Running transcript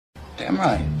Damn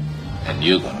right. And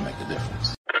you're gonna make a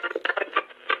difference.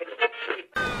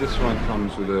 This one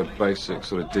comes with a basic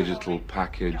sort of digital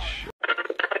package.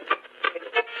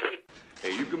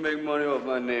 Hey, you can make money off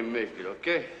my name, make it,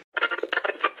 okay?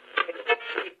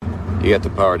 You got the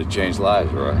power to change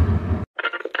lives, Roy.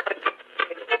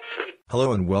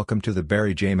 Hello and welcome to the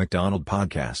Barry J. McDonald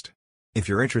podcast. If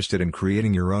you're interested in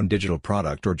creating your own digital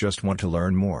product or just want to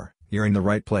learn more, you're in the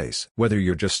right place. Whether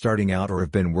you're just starting out or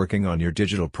have been working on your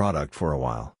digital product for a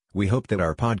while, we hope that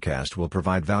our podcast will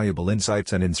provide valuable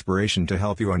insights and inspiration to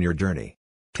help you on your journey.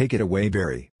 Take it away,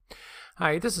 Barry.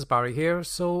 Hi, this is Barry here.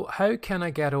 So how can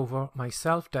I get over my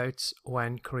self-doubts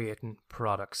when creating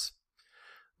products?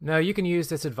 Now, you can use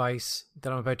this advice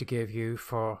that I'm about to give you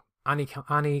for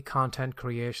any content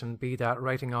creation, be that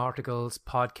writing articles,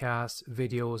 podcasts,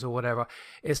 videos, or whatever.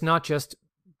 It's not just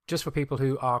for people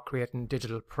who are creating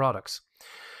digital products.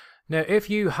 Now, if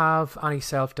you have any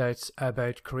self-doubts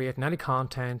about creating any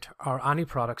content or any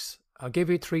products, I'll give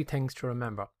you 3 things to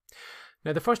remember.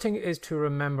 Now, the first thing is to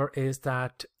remember is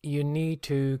that you need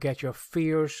to get your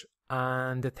fears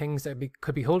and the things that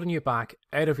could be holding you back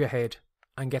out of your head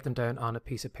and get them down on a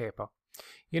piece of paper.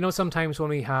 You know, sometimes when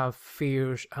we have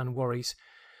fears and worries,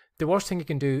 the worst thing you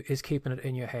can do is keeping it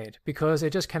in your head, because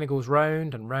it just kind of goes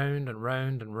round and round and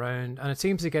round and round, and it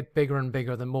seems to get bigger and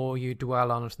bigger the more you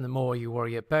dwell on it and the more you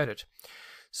worry about it.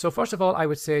 So first of all, I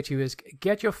would say to you is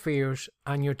get your fears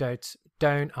and your doubts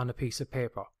down on a piece of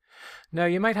paper. Now,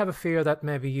 you might have a fear that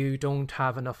maybe you don't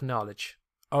have enough knowledge,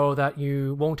 or that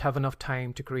you won't have enough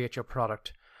time to create your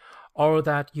product, or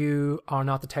that you are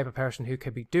not the type of person who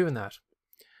could be doing that.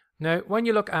 Now, when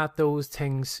you look at those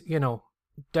things,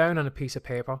 down on a piece of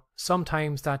paper,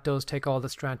 sometimes that does take all the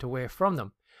strength away from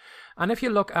them. And if you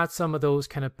look at some of those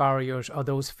kind of barriers or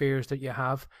those fears that you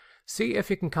have, see if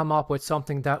you can come up with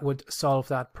something that would solve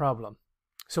that problem.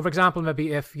 So for example,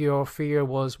 maybe if your fear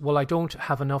was, well, I don't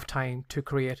have enough time to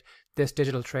create this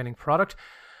digital training product,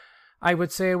 I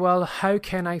would say, well, how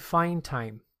can I find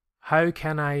time? How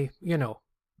can I,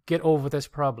 get over this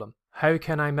problem? How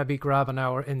can I maybe grab an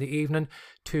hour in the evening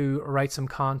to write some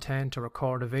content or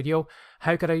record a video?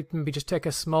 How could I maybe just take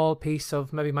a small piece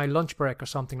of maybe my lunch break or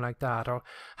something like that? Or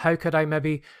how could I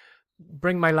maybe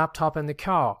bring my laptop in the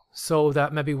car so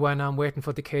that maybe when I'm waiting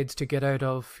for the kids to get out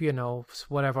of,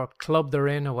 whatever club they're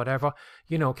in or whatever,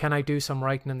 can I do some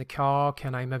writing in the car?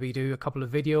 Can I maybe do a couple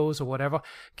of videos or whatever?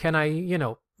 Can I,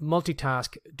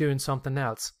 multitask doing something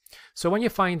else? So when you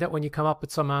find that when you come up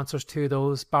with some answers to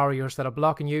those barriers that are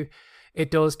blocking you,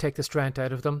 it does take the strength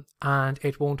out of them and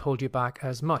it won't hold you back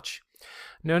as much.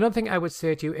 Now, another thing I would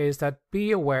say to you is that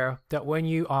be aware that when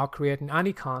you are creating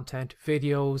any content,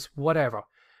 videos, whatever,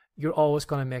 you're always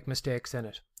going to make mistakes in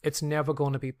it. It's never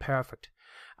going to be perfect.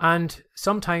 And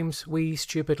sometimes we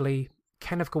stupidly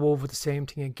kind of go over the same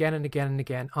thing again and again and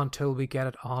again until we get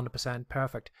it 100%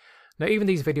 perfect. Now, even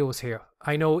these videos here,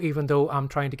 I know even though I'm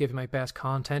trying to give you my best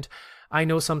content, I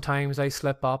know sometimes I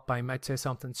slip up, I might say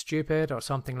something stupid or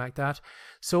something like that.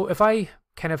 So if I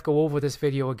kind of go over this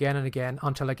video again and again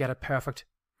until I get it perfect,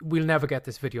 we'll never get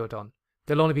this video done.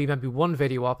 There'll only be maybe one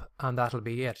video up and that'll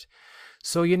be it.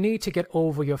 So you need to get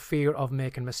over your fear of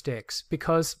making mistakes,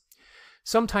 because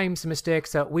sometimes the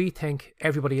mistakes that we think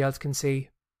everybody else can see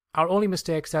are only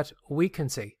mistakes that we can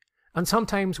see. And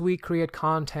sometimes we create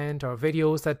content or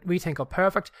videos that we think are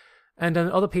perfect, and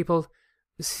then other people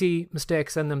see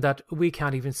mistakes in them that we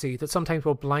can't even see, that sometimes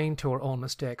we're blind to our own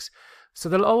mistakes. So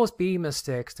there'll always be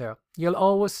mistakes there. You'll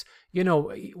always,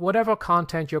 whatever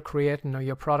content you're creating or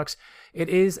your products, it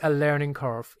is a learning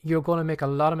curve. You're going to make a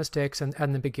lot of mistakes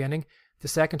in the beginning. The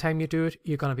second time you do it,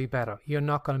 you're going to be better. You're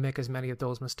not going to make as many of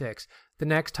those mistakes. The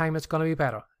next time it's going to be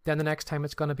better. Then the next time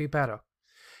it's going to be better.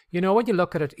 When you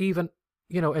look at it, even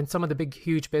in some of the big,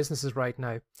 huge businesses right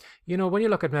now, when you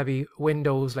look at maybe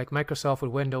Windows, like Microsoft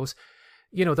with Windows,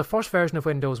 the first version of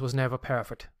Windows was never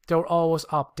perfect. They were always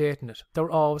updating it. They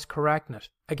were always correcting it.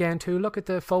 Again, too, look at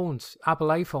the phones, Apple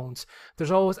iPhones.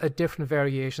 There's always a different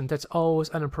variation. That's always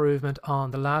an improvement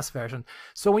on the last version.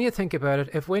 So when you think about it,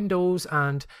 if Windows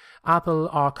and Apple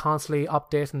are constantly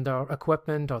updating their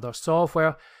equipment or their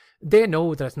software, they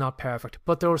know that it's not perfect,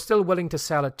 but they're still willing to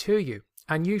sell it to you.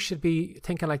 And you should be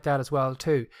thinking like that as well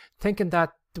too. Thinking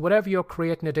that whatever you're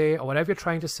creating today or whatever you're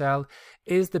trying to sell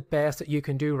is the best that you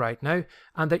can do right now,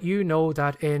 and that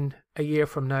that in a year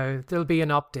from now there'll be an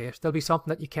update, there'll be something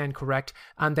that you can correct,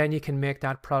 and then you can make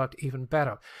that product even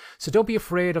better. So don't be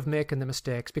afraid of making the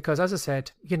mistakes, because as I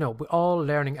said, we're all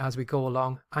learning as we go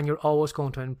along, and you're always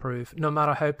going to improve no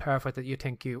matter how perfect that you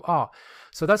think you are.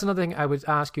 So that's another thing I would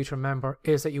ask you to remember,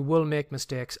 is that you will make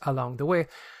mistakes along the way.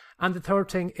 And the third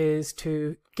thing is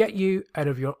to get you out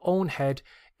of your own head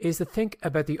is to think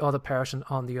about the other person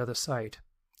on the other side.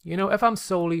 You know, if I'm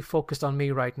solely focused on me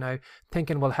right now,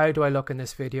 thinking, well, how do I look in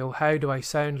this video? How do I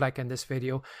sound like in this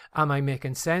video? Am I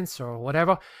making sense or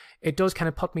whatever? It does kind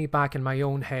of put me back in my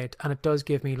own head, and it does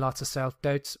give me lots of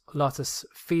self-doubts, lots of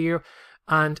fear.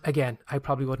 And again, I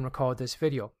probably wouldn't record this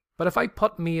video. But if I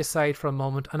put me aside for a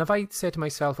moment, and if I say to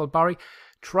myself, well, Barry,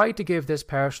 try to give this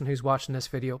person who's watching this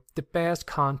video the best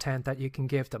content that you can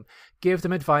give them. Give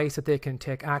them advice that they can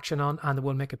take action on and that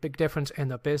will make a big difference in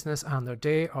their business and their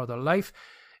day or their life.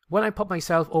 When I put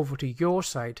myself over to your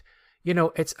side, you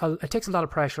know, it takes a lot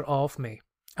of pressure off me.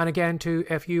 And again, too,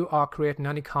 if you are creating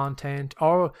any content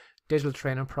or digital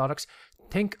training products,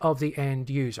 think of the end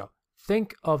user.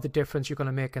 Think of the difference you're going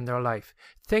to make in their life.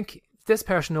 Think this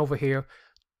person over here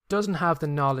doesn't have the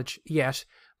knowledge yet,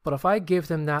 but if I give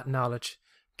them that knowledge,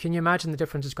 can you imagine the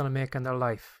difference it's going to make in their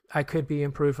life? I could be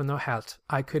improving their health.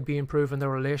 I could be improving their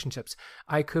relationships.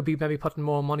 I could be maybe putting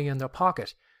more money in their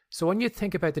pocket. So when you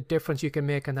think about the difference you can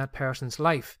make in that person's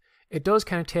life, it does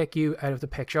kind of take you out of the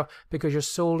picture because you're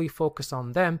solely focused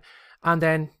on them. And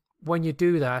then when you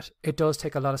do that, it does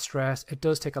take a lot of stress. It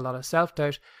does take a lot of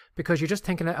self-doubt because you're just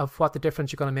thinking of what the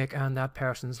difference you're going to make in that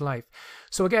person's life.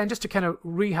 So again, just to kind of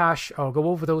rehash or go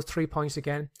over those 3 points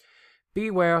again, be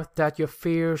aware that your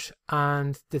fears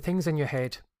and the things in your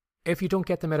head, if you don't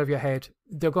get them out of your head,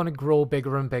 they're going to grow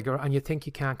bigger and bigger and you think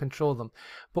you can't control them.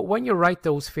 But when you write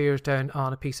those fears down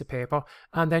on a piece of paper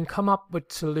and then come up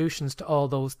with solutions to all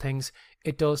those things,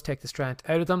 it does take the strength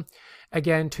out of them.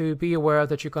 Again, to be aware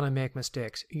that you're going to make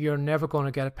mistakes. You're never going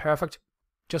to get it perfect.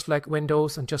 Just like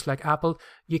Windows and just like Apple,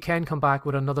 you can come back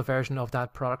with another version of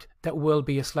that product that will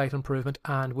be a slight improvement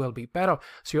and will be better.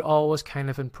 So you're always kind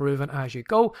of improving as you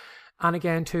go. And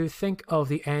again, to think of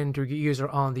the end user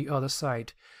on the other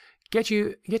side. Get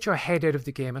your head out of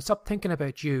the game and stop thinking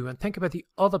about you and think about the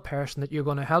other person that you're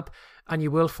going to help, and you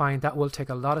will find that will take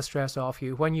a lot of stress off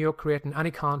you. When you're creating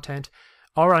any content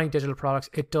or any digital products,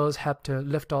 it does help to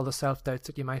lift all the self-doubts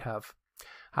that you might have.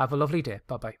 Have a lovely day.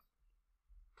 Bye-bye.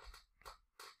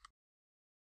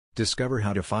 Discover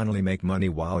how to finally make money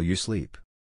while you sleep.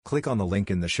 Click on the link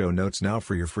in the show notes now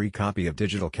for your free copy of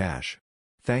Digital Cash.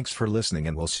 Thanks for listening,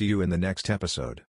 and we'll see you in the next episode.